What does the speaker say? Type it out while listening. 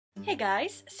Hey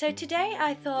guys, so today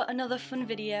I thought another fun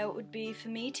video would be for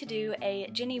me to do a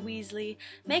Ginny Weasley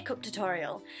makeup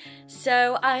tutorial.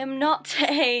 So I am not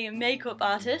a makeup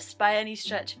artist by any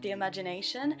stretch of the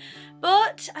imagination,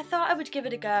 but I thought I would give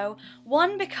it a go.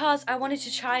 One, because I wanted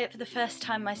to try it for the first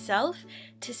time myself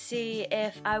to see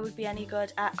if I would be any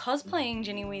good at cosplaying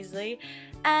Ginny Weasley,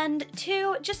 and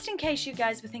two, just in case you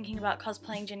guys were thinking about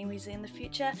cosplaying Ginny Weasley in the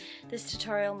future, this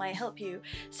tutorial might help you.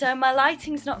 So my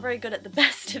lighting's not very good at the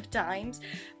best of times,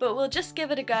 but we'll just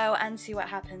give it a go and see what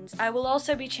happens. I will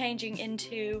also be changing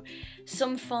into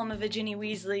some form of a Ginny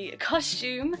Weasley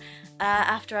costume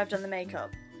after I've done the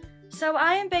makeup. So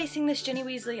I am basing this Ginny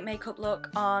Weasley makeup look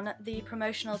on the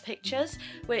promotional pictures,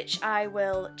 which I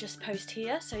will just post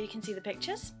here so you can see the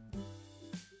pictures.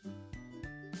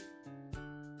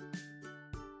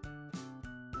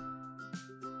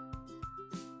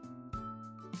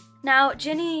 Now,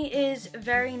 Ginny is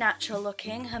very natural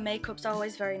looking, her makeup's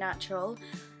always very natural,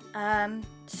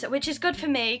 which is good for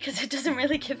me because it doesn't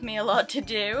really give me a lot to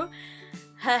do.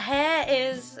 Her hair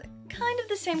is kind of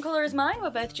the same colour as mine, we're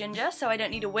both ginger, so I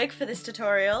don't need a wig for this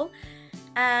tutorial.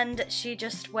 And she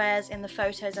just wears, in the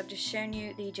photos I've just shown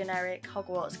you, the generic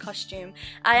Hogwarts costume.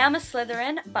 I am a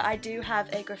Slytherin, but I do have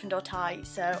a Gryffindor tie,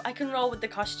 so I can roll with the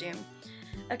costume.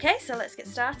 Okay, so let's get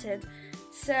started.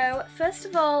 So first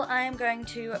of all, I am going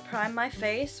to prime my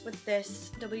face with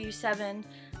this W7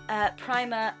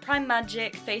 Prime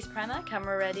Magic face primer,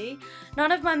 camera ready.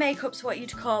 None of my makeup's what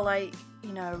you'd call, like,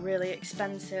 you know, really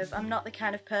expensive. I'm not the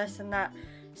kind of person that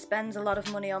spends a lot of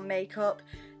money on makeup,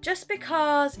 just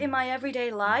because in my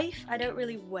everyday life I don't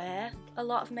really wear a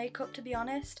lot of makeup, to be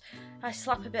honest. I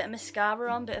slap a bit of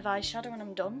mascara on, bit of eyeshadow, and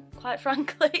I'm done, quite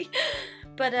frankly.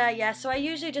 But yeah, so I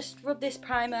usually just rub this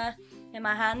primer in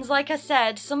my hands. Like I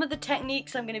said, some of the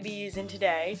techniques I'm going to be using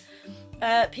today,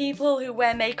 people who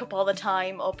wear makeup all the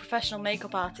time or professional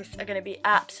makeup artists are going to be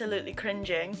absolutely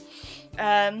cringing.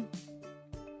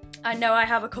 I know I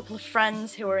have a couple of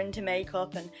friends who are into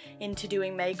makeup and into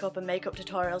doing makeup and makeup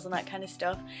tutorials and that kind of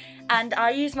stuff, and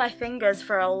I use my fingers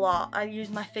for a lot. I use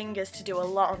my fingers to do a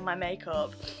lot of my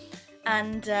makeup,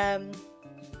 and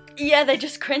yeah, they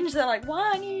just cringe. They're like,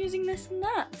 why aren't you using this and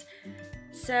that?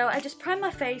 So I just prime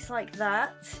my face like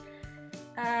that,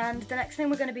 and the next thing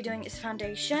we're going to be doing is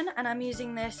foundation, and I'm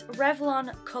using this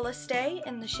Revlon Colour Stay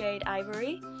in the shade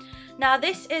Ivory. Now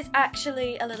this is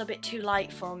actually a little bit too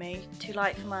light for me, too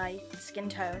light for my skin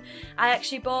tone. I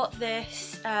actually bought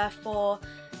this for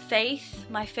Faith,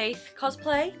 my Faith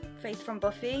cosplay, Faith from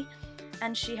Buffy,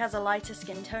 and she has a lighter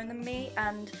skin tone than me,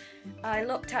 and I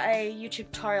looked at a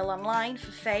YouTube tutorial online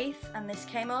for Faith and this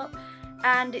came up,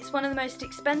 and it's one of the most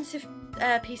expensive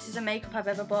pieces of makeup I've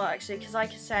ever bought, actually, because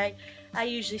like I say, I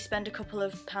usually spend a couple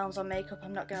of pounds on makeup.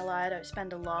 I'm not gonna lie, I don't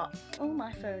spend a lot. Oh,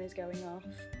 my phone is going off.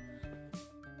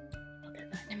 I'll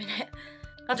get that in a minute.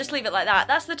 I'll just leave it like that.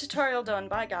 That's the tutorial done.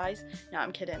 Bye guys. No,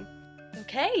 I'm kidding.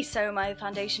 Okay, so my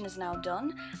foundation is now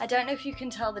done. I don't know if you can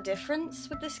tell the difference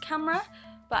with this camera,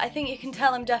 but I think you can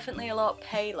tell I'm definitely a lot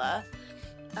paler.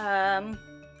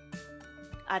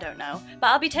 I don't know, but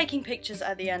I'll be taking pictures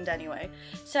at the end anyway.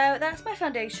 So that's my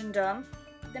foundation done.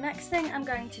 The next thing I'm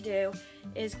going to do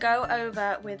is go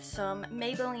over with some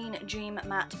Maybelline Dream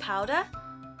Matte Powder.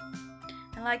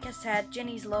 And like I said,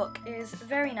 Ginny's look is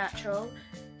very natural,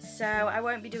 so I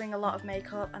won't be doing a lot of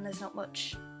makeup and there's not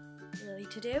much really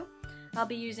to do. I'll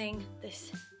be using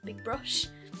this big brush.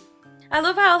 I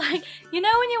love how, like, you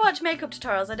know when you watch makeup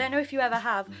tutorials, I don't know if you ever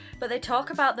have, but they talk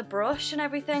about the brush and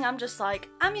everything. I'm just like,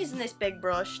 I'm using this big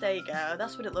brush, there you go,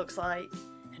 that's what it looks like.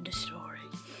 End of story.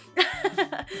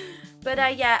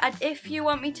 But yeah, if you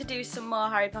want me to do some more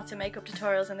Harry Potter makeup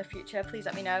tutorials in the future, please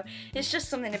let me know. It's just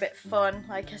something a bit fun,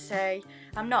 like I say.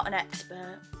 I'm not an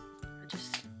expert, I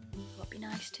just thought it'd be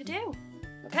nice to do.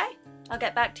 Okay, I'll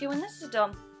get back to you when this is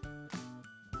done.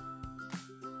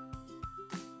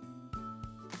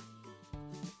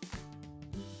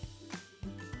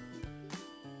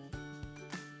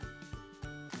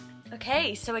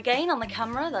 Okay, so again on the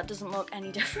camera that doesn't look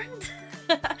any different.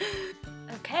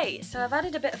 Okay, so I've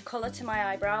added a bit of colour to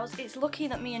my eyebrows. It's lucky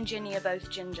that me and Ginny are both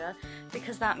ginger,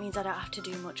 because that means I don't have to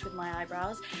do much with my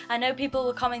eyebrows. I know people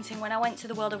were commenting when I went to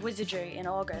the World of Wizardry in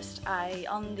August.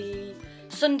 On the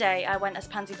Sunday I went as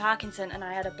Pansy Parkinson and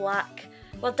I had a black,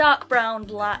 well, dark brown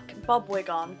black bob wig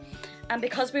on. And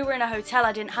because we were in a hotel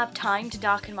I didn't have time to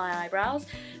darken my eyebrows.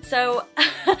 So,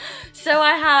 so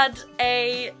I had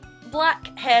a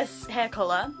black hair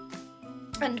colour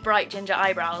and bright ginger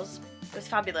eyebrows. It was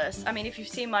fabulous. I mean, if you've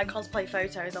seen my cosplay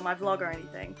photos on my vlog or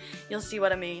anything, you'll see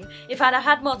what I mean. If I'd have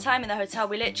had more time in the hotel,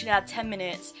 we literally had 10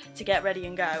 minutes to get ready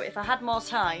and go. If I had more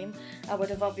time, I would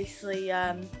have obviously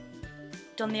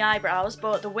done the eyebrows,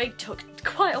 but the wig took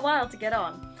quite a while to get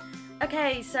on.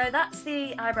 Okay, so that's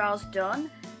the eyebrows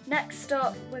done. Next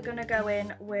up, we're gonna go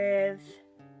in with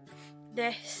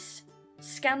this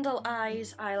Scandal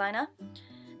Eyes eyeliner.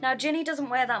 Now, Ginny doesn't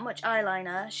wear that much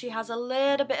eyeliner. She has a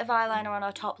little bit of eyeliner on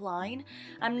her top line.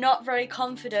 I'm not very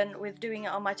confident with doing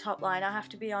it on my top line, I have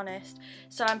to be honest.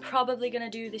 So I'm probably gonna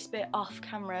do this bit off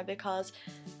camera because,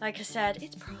 like I said,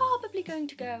 it's probably going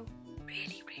to go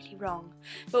really, really wrong.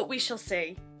 But we shall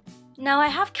see. Now, I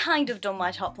have kind of done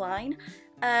my top line.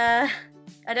 I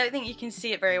don't think you can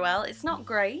see it very well. It's not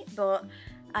great, but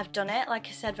I've done it, like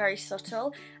I said, very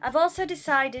subtle. I've also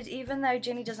decided, even though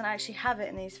Ginny doesn't actually have it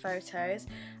in these photos,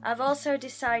 I've also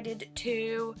decided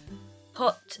to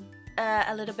put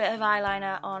a little bit of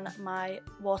eyeliner on my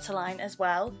waterline as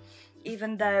well,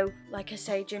 even though, like I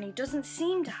say, Ginny doesn't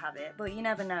seem to have it, but you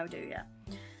never know, do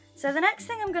you? So the next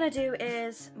thing I'm going to do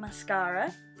is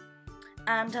mascara,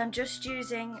 and I'm just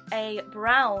using a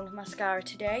brown mascara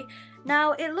today.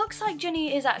 Now, it looks like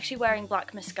Ginny is actually wearing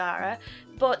black mascara,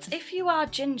 but if you are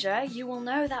ginger, you will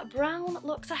know that brown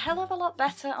looks a hell of a lot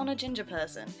better on a ginger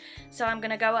person. So I'm going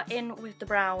to go in with the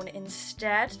brown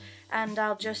instead, and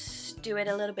I'll just do it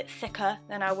a little bit thicker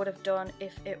than I would have done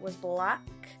if it was black.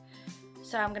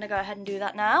 So I'm going to go ahead and do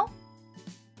that now.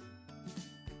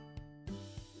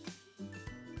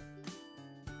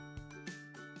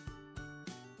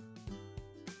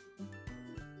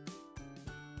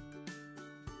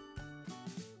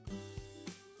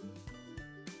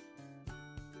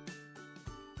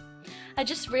 I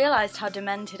just realised how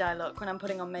demented I look when I'm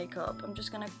putting on makeup. I'm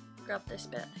just gonna grab this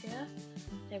bit here.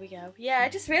 There we go. Yeah, I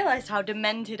just realised how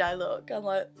demented I look. I'm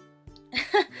like...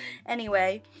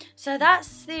 Anyway, so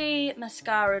that's the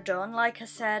mascara done. Like I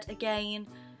said, again,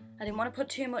 I didn't want to put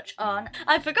too much on.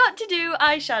 I forgot to do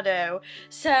eyeshadow.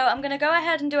 So I'm going to go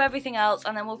ahead and do everything else,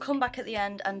 and then we'll come back at the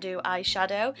end and do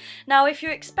eyeshadow. Now, if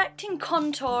you're expecting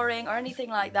contouring or anything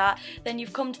like that, then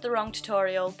you've come to the wrong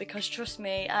tutorial, because trust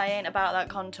me, I ain't about that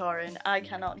contouring. I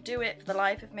cannot do it for the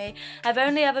life of me. I've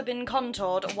only ever been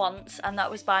contoured once, and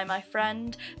that was by my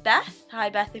friend Beth.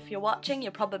 Hi Beth, if you're watching,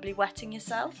 you're probably wetting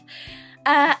yourself.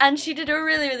 And she did a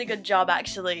really, really good job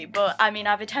actually, but I mean,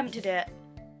 I've attempted it.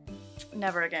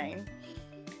 Never again.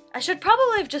 I should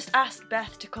probably have just asked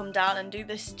Beth to come down and do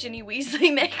this Ginny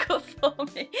Weasley makeup for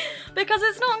me, because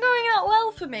it's not going that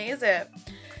well for me, is it?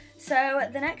 So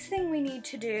the next thing we need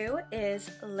to do is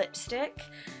lipstick.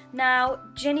 Now,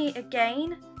 Ginny,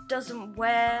 again, doesn't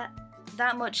wear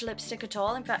that much lipstick at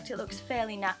all. In fact, it looks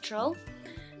fairly natural.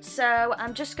 So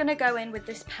I'm just going to go in with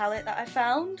this palette that I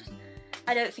found.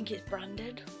 I don't think it's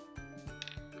branded,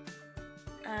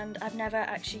 and I've never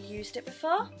actually used it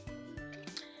before.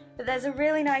 But there's a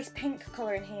really nice pink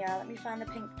colour in here. Let me find the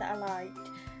pink that I liked.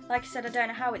 Like I said, I don't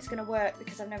know how it's going to work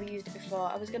because I've never used it before.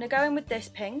 I was going to go in with this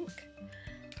pink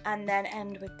and then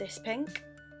end with this pink.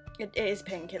 It is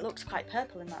pink. It looks quite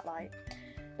purple in that light.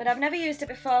 But I've never used it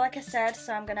before, like I said,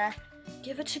 so I'm going to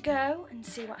give it a go and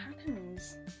see what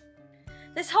happens.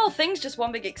 This whole thing's just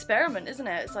one big experiment, isn't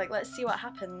it? It's like, let's see what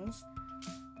happens.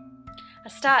 I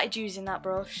started using that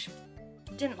brush.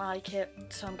 Didn't like it,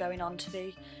 so I'm going on to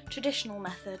the traditional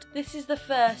method. This is the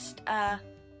first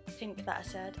pink that I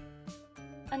said,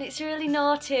 and it's really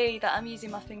naughty that I'm using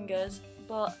my fingers,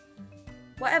 but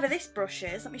whatever this brush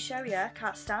is, let me show you, I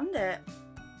can't stand it.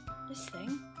 This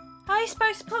thing. How are you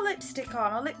supposed to put lipstick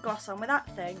on or lip gloss on with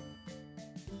that thing?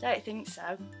 Don't think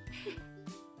so.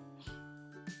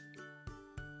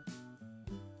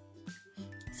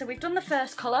 So we've done the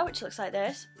first colour, which looks like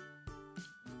this.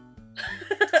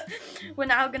 We're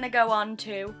now going to go on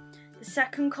to the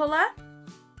second colour.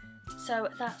 So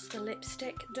that's the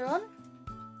lipstick done.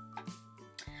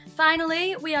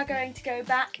 Finally, we are going to go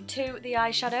back to the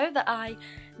eyeshadow that I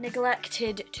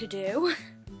neglected to do.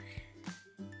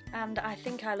 And I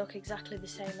think I look exactly the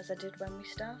same as I did when we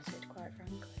started, quite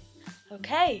frankly.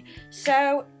 Okay,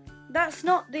 so that's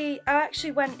not the... I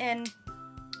actually went in...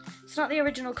 It's not the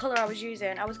original colour I was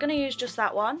using. I was going to use just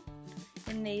that one.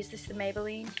 In these, this is the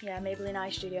Maybelline, yeah, Maybelline Eye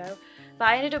Studio, but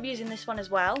I ended up using this one as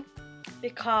well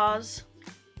because,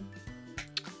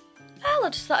 well, I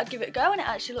just thought I'd give it a go, and it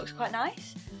actually looks quite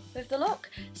nice with the look.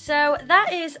 So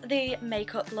that is the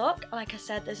makeup look. Like I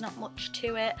said, there's not much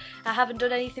to it. I haven't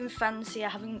done anything fancy, I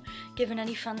haven't given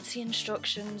any fancy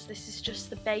instructions. This is just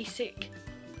the basic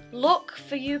look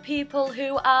for you people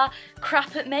who are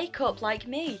crap at makeup like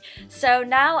me. So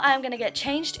now I'm going to get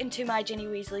changed into my Ginny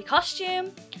Weasley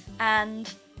costume,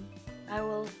 and I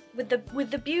will, with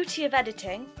the beauty of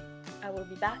editing, I will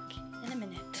be back in a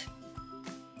minute.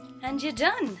 And you're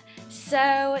done.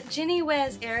 So Ginny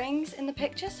wears earrings in the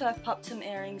picture, so I've popped some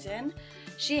earrings in.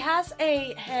 She has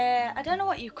a hair, I don't know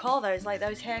what you call those, like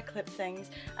those hair clip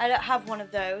things. I don't have one of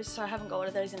those, so I haven't got one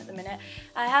of those in at the minute.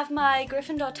 I have my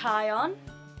Gryffindor tie on,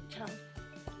 which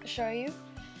I'll show you.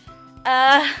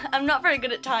 I'm not very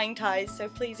good at tying ties, so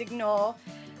please ignore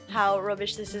how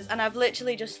rubbish this is. And I've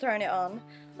literally just thrown it on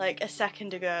like a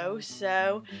second ago,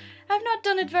 so I've not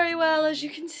done it very well, as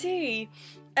you can see.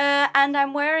 And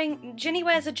I'm wearing, Ginny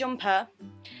wears a jumper.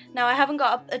 Now I haven't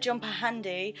got a jumper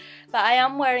handy, but I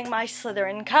am wearing my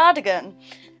Slytherin cardigan.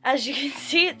 As you can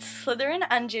see, it's Slytherin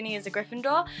and Ginny is a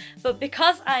Gryffindor, but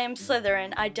because I am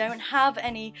Slytherin, I don't have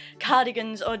any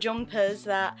cardigans or jumpers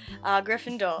that are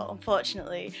Gryffindor,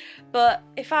 unfortunately. But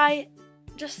if I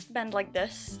just bend like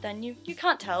this, then you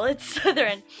can't tell it's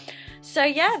Slytherin. So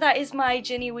yeah, that is my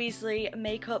Ginny Weasley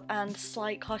makeup and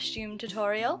slight costume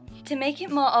tutorial. To make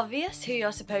it more obvious who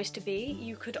you're supposed to be,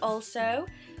 you could also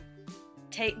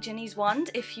take Ginny's wand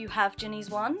if you have Ginny's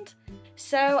wand.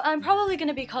 So I'm probably going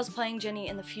to be cosplaying Ginny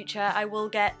in the future. I will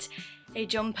get a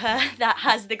jumper that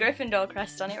has the Gryffindor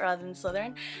crest on it rather than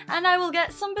Slytherin, and I will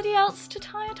get somebody else to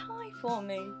tie a tie for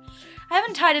me. I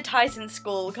haven't tied a tie since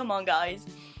school, come on guys.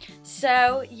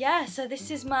 So yeah, so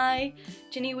this is my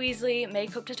Ginny Weasley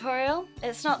makeup tutorial.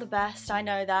 It's not the best, I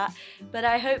know that, but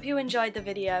I hope you enjoyed the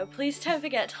video. Please don't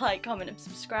forget to like, comment and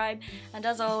subscribe, and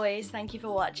as always, thank you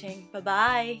for watching. Bye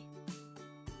bye!